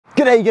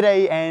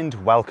G'day and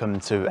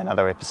welcome to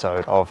another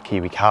episode of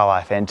Kiwi Car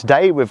Life, and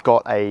today we've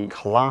got a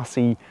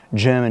classy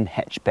German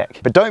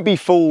hatchback. But don't be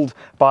fooled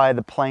by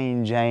the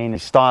plain Jane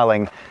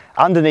styling.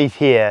 Underneath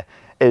here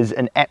is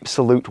an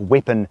absolute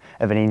weapon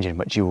of an engine,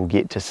 which you will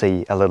get to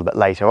see a little bit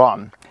later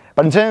on.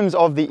 But in terms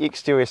of the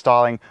exterior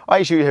styling, I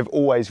actually have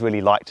always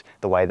really liked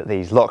the way that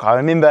these look. I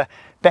remember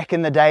back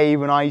in the day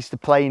when I used to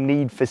play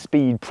Need for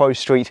Speed Pro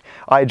Street,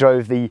 I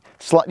drove the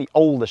slightly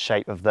older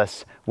shape of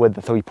this with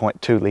the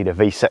 3.2 litre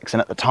V6,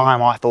 and at the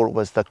time I thought it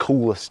was the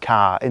coolest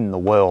car in the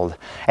world.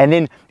 And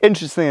then,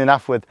 interestingly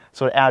enough, with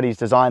sort of Audi's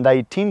design,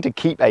 they tend to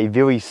keep a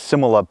very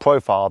similar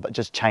profile but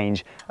just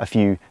change a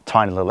few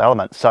tiny little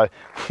elements. So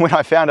when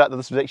I found out that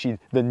this was actually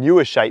the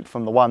newer shape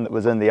from the one that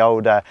was in the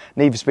old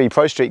Need for Speed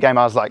Pro Street game,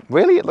 I was like,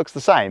 really? It looks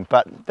the same.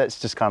 But that's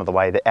just kind of the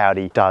way that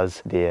Audi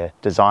does their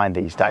design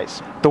these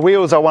days. The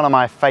wheels are one of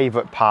my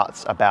favourite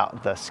parts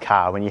about this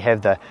car, when you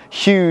have the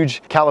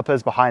huge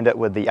calipers behind it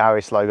with the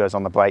RS logos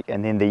on the brake,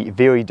 and then the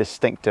very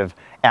distinctive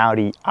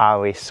Audi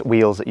RS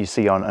wheels that you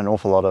see on an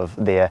awful lot of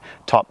their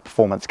top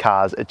performance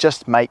cars. It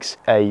just makes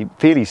a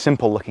fairly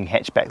simple looking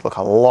hatchback look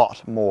a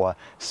lot more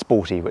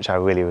sporty, which I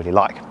really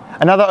like.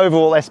 Another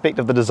overall aspect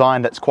of the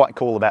design that's quite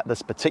cool about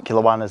this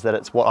particular one is that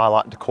it's what I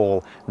like to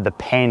call the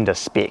panda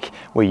spec,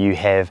 where you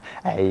have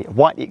a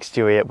white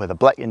exterior with a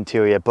black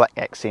interior, black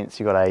accents.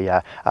 You've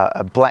got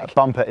a black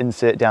bumper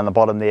insert down the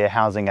bottom there,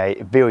 housing a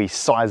very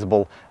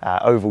sizable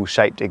oval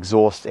shaped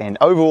exhaust, and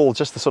overall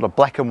just the sort of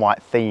black and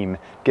white theme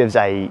gives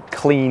a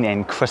clean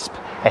and crisp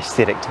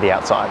aesthetic to the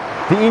outside.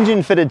 The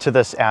engine fitted to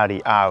this Audi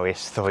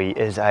RS3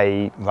 is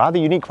a rather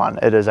unique one.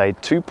 It is a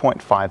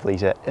 2.5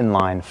 litre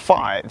inline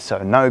 5, so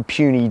no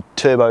puny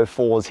turbo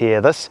 4s here.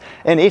 This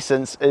in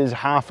essence is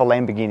half a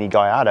Lamborghini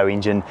Gallardo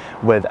engine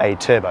with a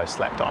turbo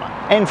slapped on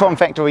it. And from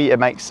factory it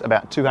makes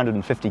about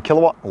 250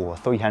 kilowatt or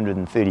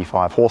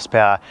 335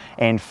 horsepower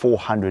and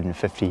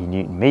 450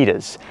 newton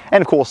meters.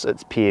 And of course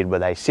it's paired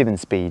with a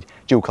 7-speed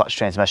dual clutch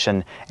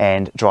transmission,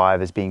 and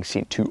drive is being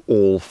sent to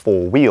all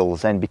 4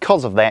 wheels. And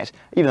because of that,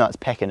 even though it's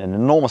packing an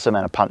enormous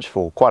amount of punch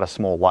for quite a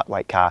small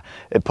lightweight car,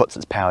 it puts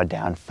its power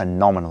down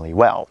phenomenally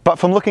well. But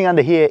from looking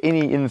under here,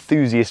 any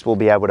enthusiast will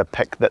be able to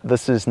pick that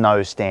this is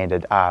no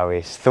standard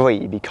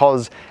RS3,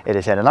 because it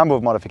has had a number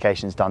of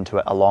modifications done to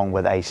it along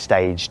with a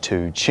stage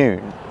 2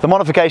 tune. The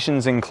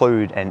modifications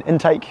include an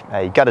intake,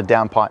 a gutted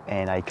downpipe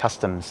and a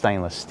custom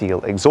stainless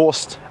steel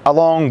exhaust,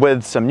 along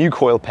with some new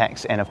coil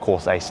packs and of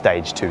course a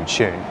stage 2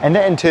 tune. And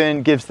that in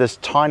turn gives this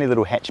tiny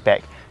little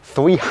hatchback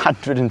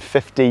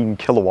 315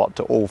 kilowatt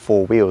to all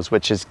 4 wheels,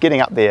 which is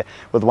getting up there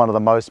with one of the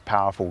most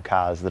powerful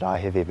cars that I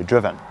have ever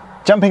driven.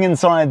 Jumping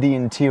inside the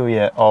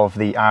interior of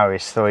the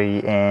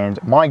RS3,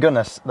 and my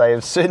goodness, they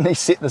have certainly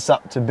set this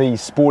up to be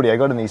sporty. I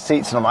got in these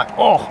seats and I'm like,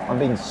 oh, I'm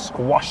being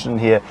squashed in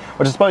here,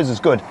 which I suppose is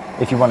good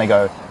if you want to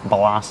go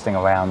blasting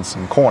around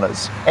some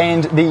corners.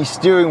 And the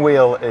steering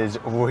wheel is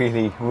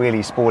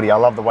really sporty. I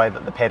love the way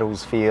that the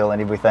pedals feel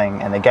and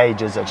everything, and the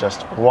gauges are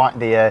just right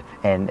there,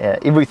 and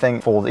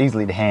everything falls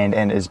easily to hand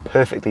and is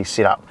perfectly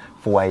set up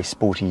for a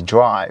sporty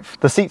drive.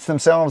 The seats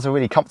themselves are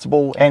really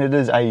comfortable, and it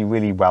is a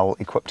really well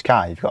equipped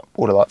car. You've got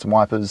auto lights and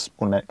wipers,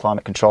 automatic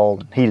climate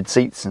control, heated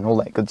seats and all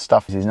that good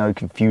stuff. There's no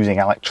confusing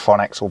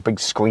electronics or big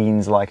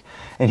screens like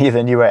any of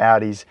the newer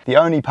Audis. The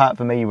only part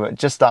for me where it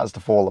just starts to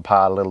fall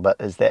apart a little bit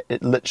is that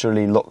it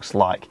literally looks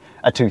like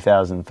a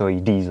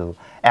 2003 diesel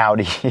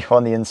Audi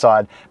on the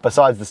inside,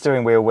 besides the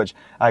steering wheel, which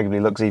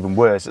arguably looks even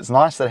worse. It's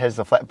nice that it has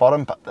the flat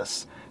bottom, but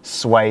this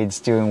suede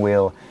steering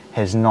wheel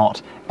has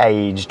not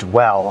aged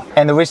well.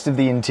 And the rest of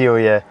the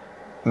interior,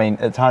 I mean,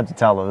 it's hard to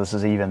tell that this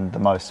is even the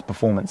most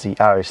performance-y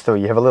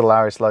RS3. You have a little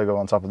RS logo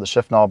on top of the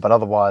shift knob, but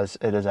otherwise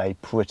it is a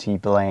pretty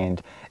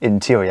bland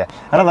interior.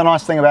 Another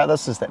nice thing about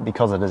this is that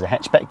because it is a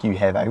hatchback, you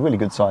have a really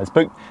good sized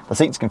boot. The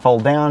seats can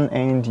fold down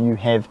and you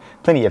have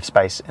plenty of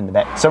space in the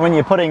back. So when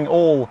you're putting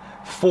all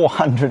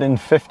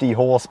 450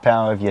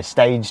 horsepower of your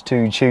stage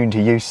 2 tune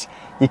to use,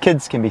 your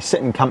kids can be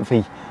sitting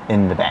comfy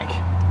in the back.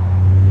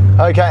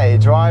 Okay,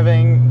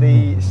 driving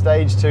the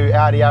stage 2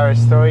 Audi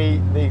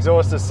RS3, the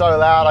exhaust is so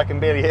loud I can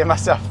barely hear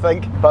myself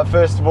think. But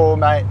first of all,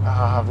 mate,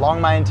 I've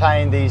long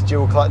maintained these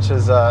dual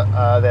clutches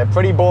they're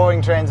pretty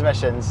boring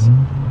transmissions.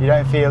 You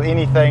don't feel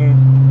anything,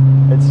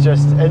 it's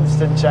just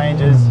instant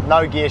changes,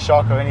 no gear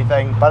shock or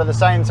anything. But at the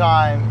same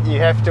time, you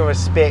have to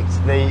respect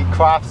the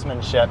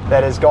craftsmanship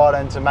that has gone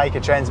in to make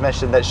a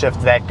transmission that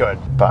shifts that good.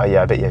 But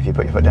yeah, I bet you if you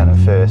put your foot down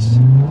in first.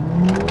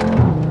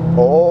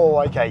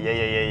 Oh, okay,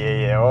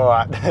 yeah, all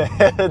right.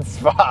 It's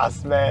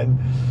fast,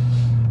 man.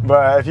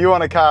 But if you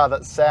want a car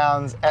that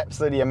sounds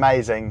absolutely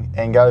amazing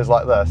and goes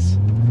like this.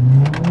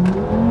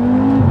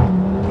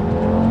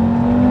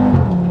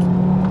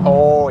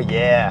 Oh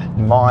yeah,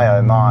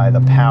 oh my,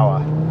 the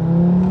power.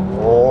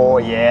 Oh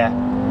yeah.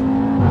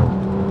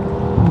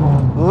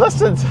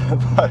 Listen to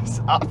those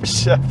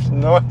upshift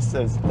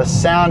noises. The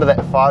sound of that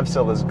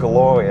 5-cylinder is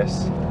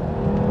glorious.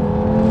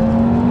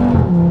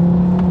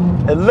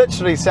 It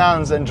literally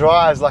sounds and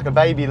drives like a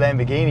baby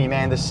Lamborghini,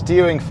 man. The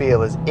steering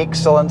feel is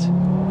excellent.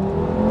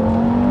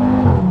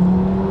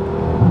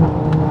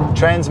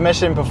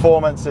 Transmission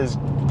performance is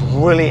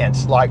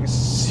brilliant, like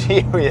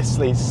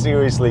seriously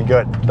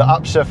good. The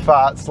upshift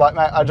farts, like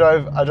mate, I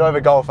drove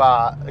a Golf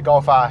R. The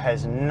Golf R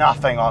has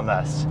nothing on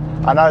this.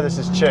 I know this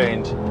is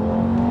tuned,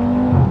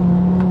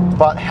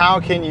 but how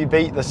can you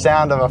beat the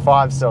sound of a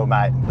 5-cylinder,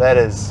 mate? That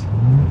is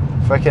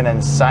freaking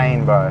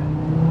insane, bro.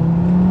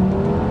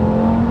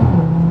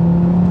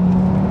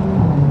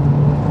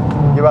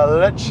 You are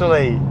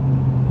literally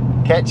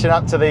catching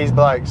up to these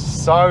blokes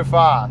so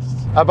fast.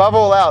 Above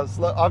all else,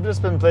 look, I've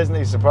just been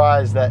pleasantly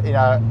surprised that, you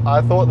know,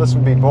 I thought this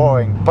would be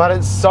boring, but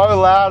it's so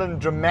loud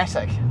and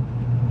dramatic,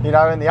 you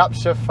know, and the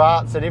upshift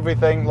farts and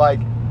everything. Like,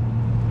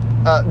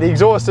 the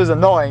exhaust is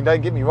annoying,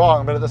 don't get me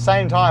wrong, but at the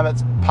same time,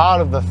 it's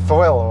part of the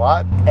thrill,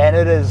 right? And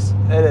it is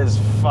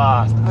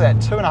fast. Look at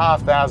that,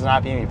 2,500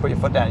 RPM, you put your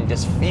foot down and you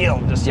just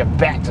feel just your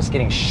back just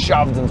getting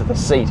shoved into the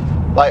seat.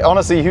 Like,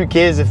 honestly, who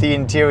cares if the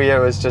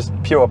interior is just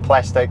pure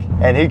plastic,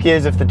 and who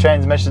cares if the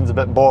transmission's a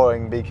bit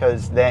boring,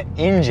 because that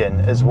engine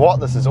is what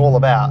this is all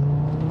about.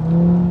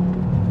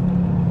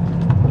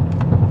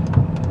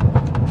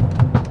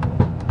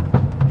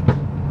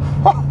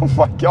 Oh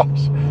my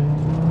gosh.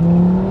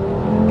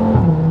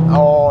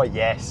 Oh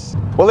yes.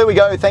 Well, there we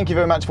go. Thank you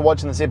very much for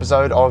watching this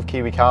episode of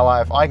Kiwi Car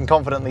Life. I can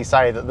confidently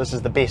say that this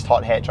is the best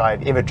hot hatch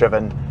I've ever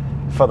driven.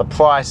 For the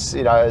price,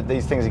 you know,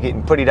 these things are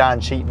getting pretty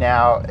darn cheap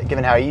now,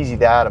 given how easy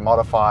they are to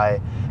modify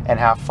and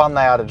how fun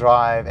they are to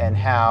drive and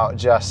how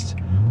just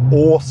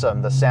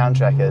awesome the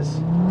soundtrack is.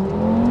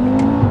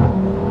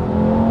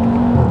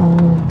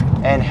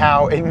 And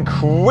how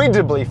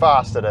incredibly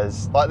fast it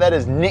is. Like, that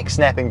is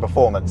neck-snapping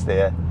performance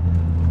there.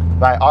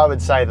 Mate, I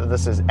would say that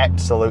this is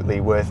absolutely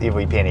worth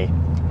every penny.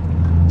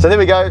 So there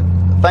we go.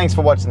 Thanks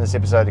for watching this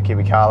episode of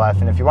Kiwi Car Life,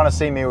 and if you want to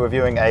see me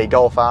reviewing a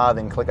Golf R,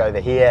 then click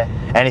over here,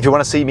 and if you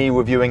want to see me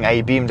reviewing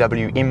a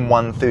BMW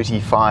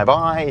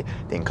M135i,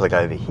 then click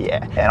over here,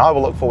 and I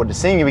will look forward to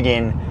seeing you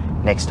again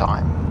next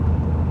time.